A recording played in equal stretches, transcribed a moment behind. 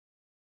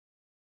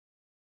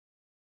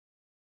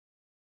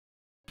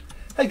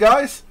Hey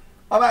guys,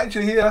 I'm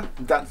actually here,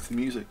 I'm dancing to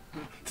music,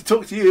 to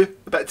talk to you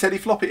about Teddy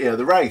Floppy Ear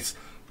the Race.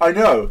 I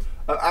know,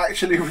 I'm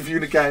actually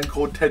reviewing a game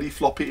called Teddy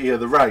Floppy Ear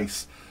the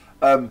Race.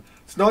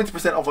 It's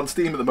 90% off on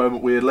Steam at the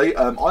moment, weirdly.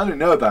 I only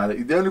know about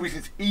it. The only reason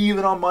it's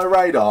even on my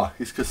radar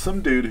is because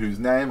some dude whose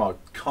name I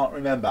can't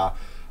remember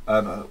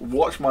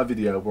watched my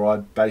video where I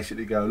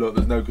basically go, look,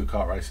 there's no good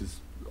kart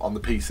races on the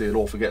PC at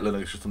all, forget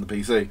Linux, just on the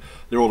PC.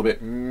 They're all a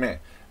bit meh.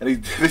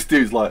 And this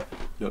dude's like,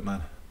 look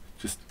man,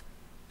 just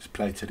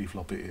play Teddy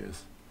Floppy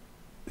Ears.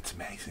 It's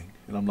amazing.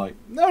 And I'm like,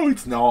 no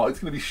it's not, it's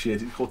going to be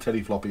shit, it's called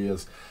Teddy Floppy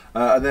Ears.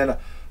 And then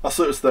I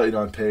saw it was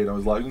 39p and I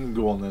was like,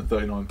 go on then,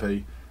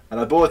 39p. And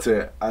I bought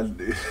it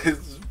and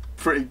it's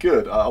pretty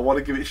good. I want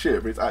to give it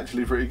shit, but it's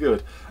actually pretty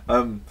good.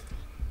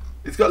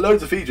 It's got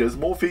loads of features,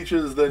 more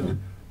features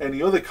than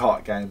any other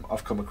kart game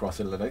I've come across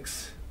in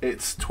Linux.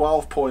 It's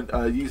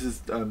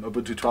uses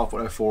Ubuntu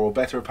 12.04 or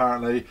better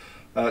apparently.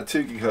 2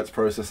 GHz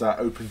processor,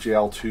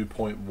 OpenGL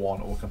 2.1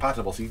 or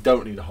compatible, so you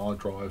don't need a hard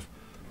drive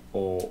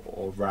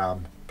or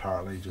RAM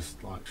apparently. Just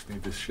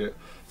need this shit.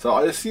 So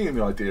I assume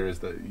the idea is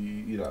that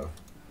you know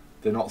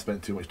they're not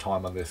spent too much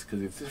time on this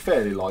because it's a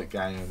fairly light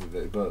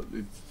game, but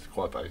it's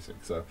quite basic.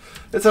 So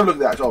let's have a look at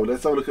the actual.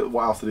 Let's have a look at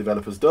what else the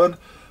developer's done.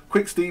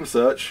 Quick Steam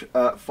search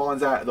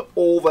finds out that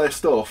all their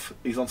stuff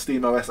is on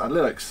SteamOS and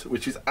Linux,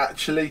 which is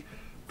actually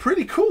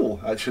pretty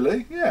cool.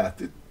 Actually, yeah,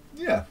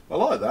 I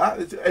like that.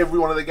 It's every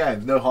one of the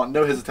games, no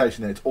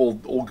hesitation there. It's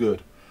all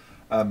good.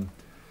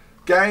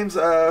 Games,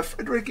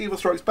 Frederick Evil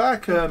Strikes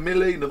Back,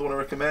 Millie, another one I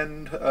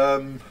recommend.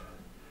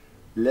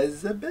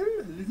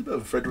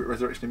 Elizabeth, Frederick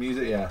Resurrection of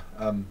Music, yeah.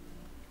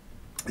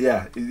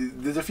 Yeah,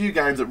 there's a few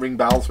games that ring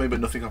bells for me,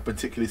 but nothing I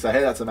particularly say, hey,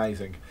 that's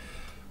amazing.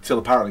 Till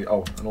apparently,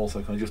 oh, and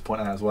also can I just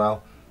point out as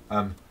well,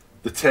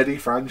 the Teddy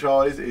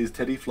franchise is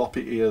Teddy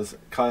Floppy Ears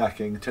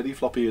Kayaking, Teddy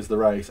Floppy Ears the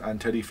Race, and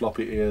Teddy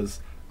Floppy Ears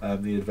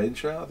the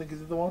Adventure, I think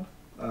is the one.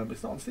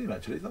 It's not on Steam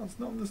actually, it's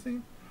not on the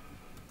Steam.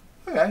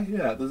 Okay,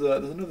 yeah, there's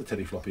another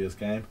Teddy Floppy Ears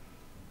game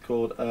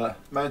called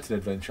Mountain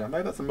Adventure.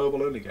 Maybe that's a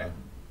mobile only game.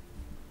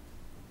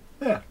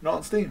 Yeah, not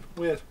on Steam.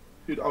 Weird.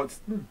 Oh, it's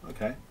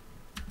okay.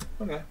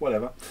 Okay,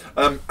 whatever.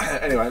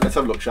 Anyway, let's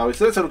have a look, shall we?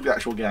 So let's have a look at the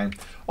actual game.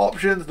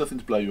 Options, nothing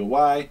to blow you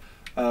away.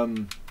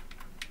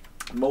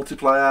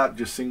 Multiplayer,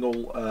 just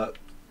single,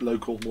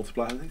 local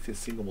multiplayer. I think it's a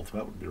single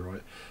multiplayer, wouldn't be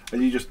right.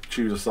 And you just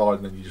choose a side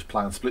and then you just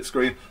play on split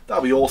screen.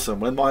 That'll be awesome.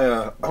 When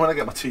I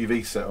get my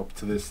TV set up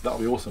to this, that'll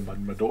be awesome.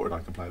 My daughter and I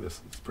can play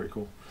this. It's pretty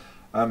cool.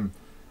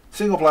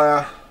 Single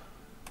player,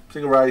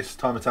 single race,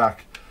 time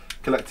attack.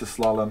 Collector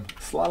slalom,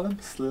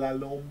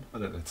 I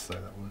don't know how to say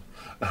that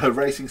word.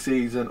 Racing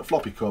season,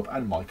 floppy cup,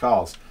 and my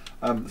cars.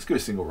 Let's go a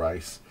single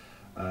race.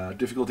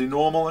 Difficulty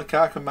normal. Okay,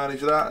 I can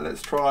manage that.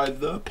 Let's try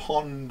the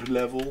pond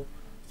level.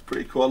 It's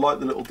pretty cool. I like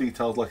the little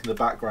details, like in the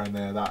background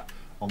there, that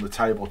on the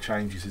table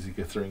changes as you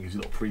go through and gives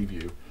you a little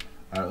preview.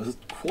 There's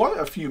quite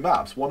a few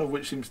maps. One of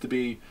which seems to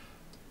be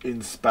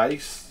in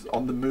space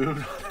on the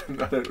moon.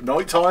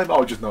 Night time.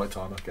 Oh, just night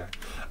time. Okay.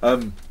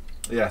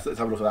 Yeah, so let's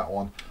have a look at that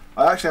one.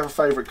 I actually have a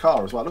favourite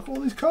car as well. Look at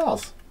all these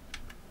cars.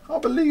 I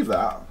can't believe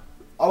that.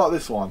 I like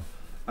this one.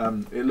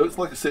 It looks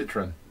like a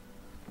Citroen.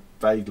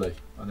 Vaguely.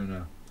 I don't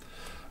know.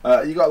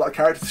 You got a lot of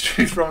characters to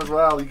choose from as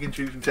well. You can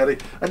choose from Teddy.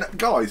 And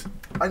guys,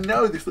 I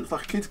know this looks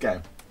like a kid's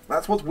game.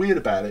 That's what's weird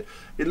about it.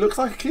 It looks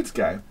like a kid's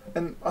game.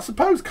 And I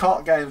suppose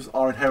kart games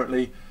are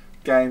inherently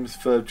games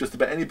for just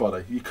about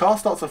anybody. Your car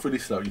starts off really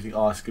slow. You think,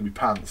 oh, it's going to be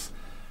pants.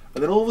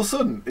 And then all of a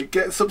sudden, it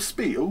gets up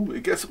speed. Ooh,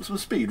 it gets up some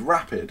speed,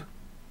 rapid.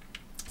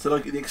 So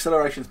like the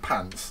acceleration's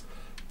pants,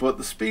 but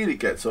the speed it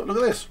gets up. Look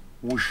at this,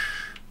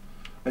 whoosh!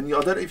 And I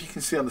don't know if you can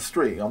see on the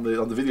screen, on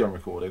the video I'm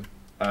recording,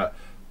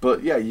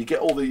 but yeah, you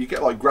get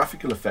like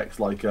graphical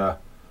effects, like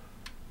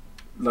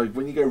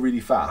when you go really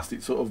fast,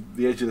 it's sort of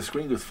the edge of the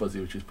screen goes fuzzy,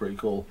 which is pretty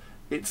cool.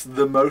 It's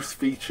the most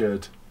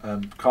featured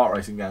kart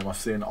racing game I've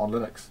seen on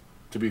Linux.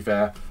 To be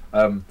fair,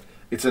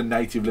 it's a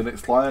native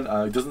Linux client.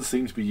 It doesn't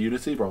seem to be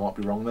Unity, but I might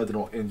be wrong there. I don't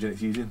know what engine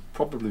it's using.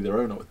 Probably their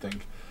own, I would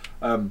think.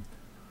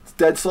 It's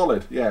dead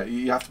solid. Yeah,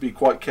 you have to be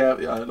quite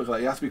careful. Look at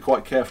that. You have to be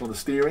quite careful on the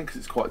steering because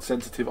it's quite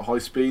sensitive at high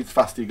speeds. The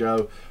faster you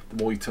go, the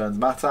more your turns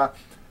matter.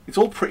 It's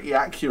all pretty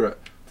accurate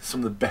to some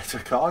of the better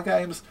car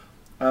games.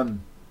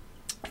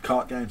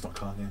 Kart games, not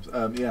car games.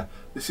 Yeah,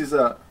 this is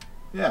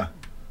yeah.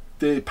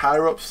 The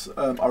power-ups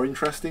are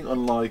interesting,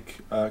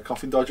 unlike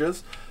Coffin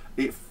Dodgers.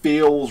 It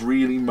feels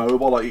really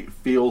mobile, like it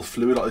feels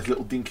fluid, like this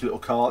little dinky little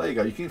car. There you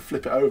go. You can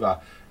flip it over.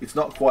 It's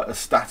not quite a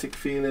static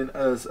feeling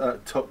as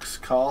Tuck's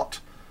Kart.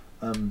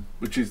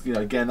 Which is, you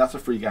know, again, that's a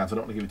free game, so I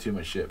don't want to give it too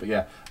much shit, but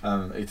yeah,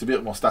 it's a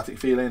bit more static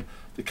feeling.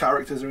 The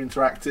characters are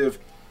interactive.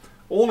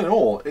 All in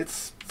all,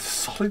 it's a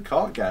solid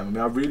kart game. I mean,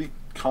 I really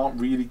can't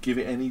really give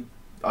it any,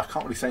 I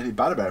can't really say anything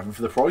bad about it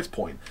for the price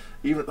point.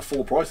 Even at the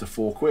full price of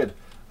 £4,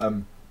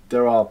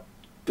 there are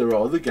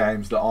other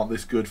games that aren't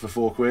this good for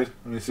 £4.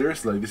 I mean,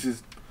 seriously, this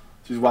is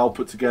well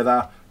put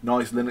together,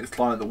 nice Linux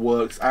client that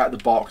works out of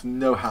the box,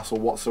 no hassle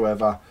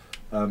whatsoever.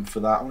 For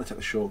that, I'm going to take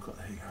the shortcut.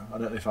 There you go. I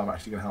don't know if I'm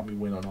actually going to help me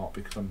win or not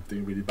because I'm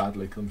doing really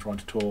badly because I'm trying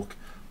to talk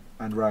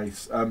and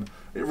race.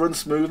 It runs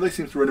smoothly,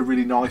 seems to run a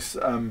really nice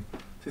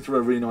Seems to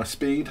have a really nice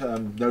speed,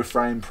 no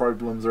frame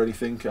problems or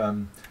anything.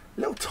 A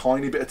little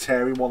tiny bit of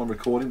tearing while I'm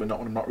recording, but not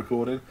when I'm not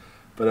recording.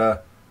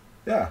 But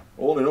yeah,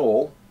 all in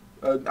all,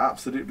 an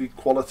absolutely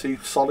quality,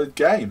 solid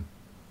game.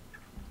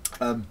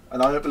 And I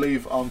don't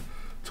believe I'm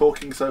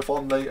talking so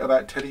fondly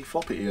about Teddy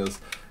Floppy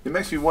Ears. It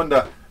makes me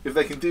wonder if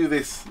they can do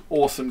this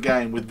awesome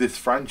game with this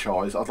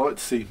franchise. I'd like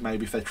to see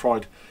maybe if they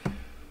tried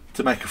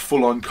to make a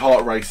full-on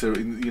kart racer,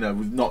 in, you know,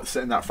 with not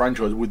setting that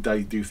franchise, would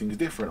they do things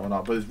different or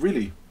not? But it's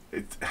really,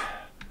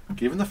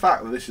 given the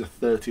fact that this is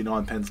a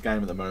 39p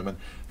game at the moment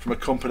from a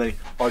company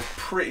I've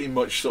pretty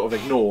much sort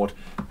of ignored,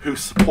 who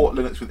support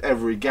Linux with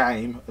every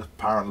game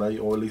apparently,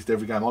 or at least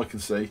every game I can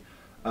see.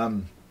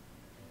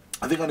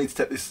 I think I need to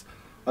take this.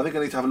 I think I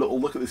need to have a little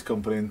look at this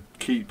company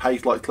and pay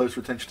like closer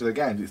attention to their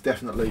games. It's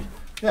definitely,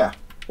 yeah,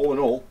 all in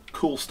all,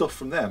 cool stuff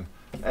from them.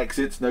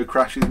 Exits, no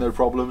crashes, no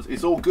problems.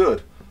 It's all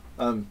good.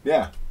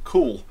 Yeah,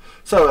 cool.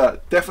 So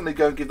definitely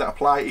go and give that a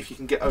play if you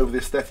can get over the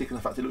aesthetic and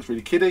the fact it looks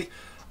really kiddie,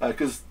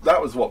 because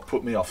that was what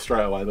put me off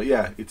straight away. But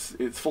yeah,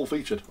 it's full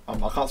featured.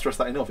 I can't stress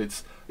that enough.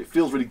 It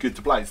feels really good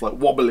to play. It's like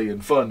wobbly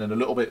and fun and a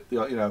little bit,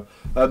 you know,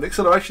 the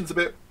acceleration's a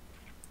bit.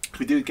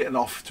 We do getting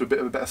off to a bit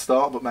of a better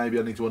start, but maybe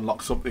I need to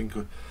unlock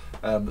something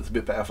that's a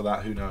bit better for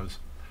that. Who knows?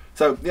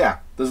 So yeah,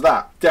 there's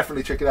that.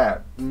 Definitely check it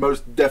out.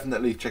 Most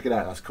definitely check it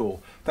out. That's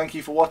cool. Thank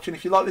you for watching.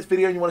 If you like this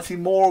video and you want to see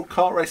more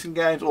kart racing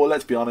games, or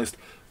let's be honest,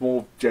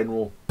 more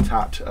general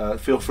tat,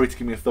 feel free to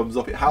give me a thumbs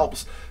up. It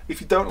helps.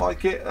 If you don't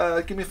like it,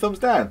 give me a thumbs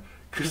down,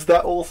 because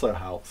that also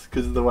helps,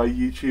 because of the way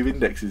YouTube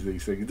indexes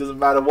these things. It doesn't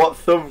matter what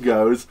thumb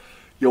goes,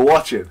 you're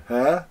watching,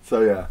 huh? So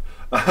yeah.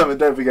 And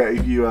don't forget,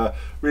 if you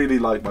really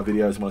like my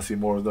videos and want to see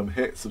more of them,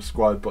 hit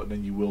subscribe button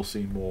and you will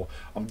see more.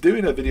 I'm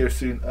doing a video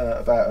soon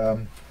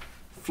about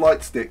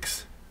flight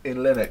sticks in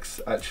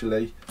Linux,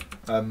 actually.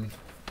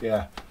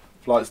 Yeah,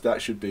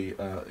 that should be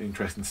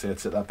interesting to see. I'd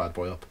set that bad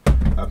boy up.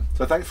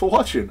 So thanks for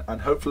watching, and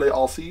hopefully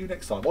I'll see you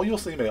next time. Well, you'll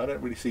see me. I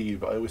don't really see you,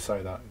 but I always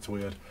say that. It's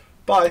weird.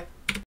 Bye.